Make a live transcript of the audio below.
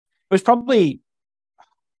was probably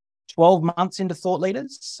 12 months into Thought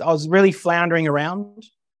Leaders. I was really floundering around.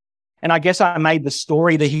 And I guess I made the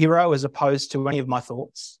story the hero as opposed to any of my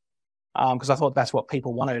thoughts, because I thought that's what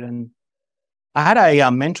people wanted. And I had a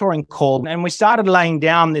mentoring call, and we started laying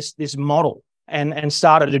down this model and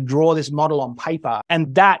started to draw this model on paper.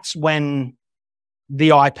 And that's when the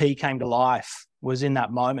IP came to life, was in that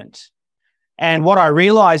moment. And what I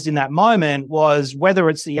realized in that moment was, whether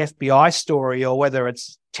it's the FBI story or whether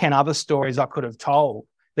it's 10 other stories I could have told,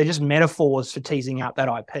 they're just metaphors for teasing out that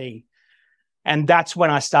IP. And that's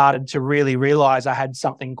when I started to really realize I had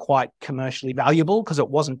something quite commercially valuable, because it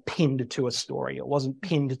wasn't pinned to a story. It wasn't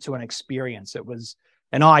pinned to an experience. It was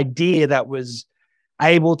an idea that was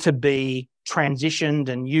able to be transitioned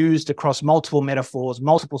and used across multiple metaphors,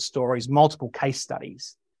 multiple stories, multiple case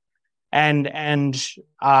studies. And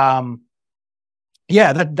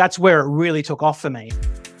that's where it really took off for me.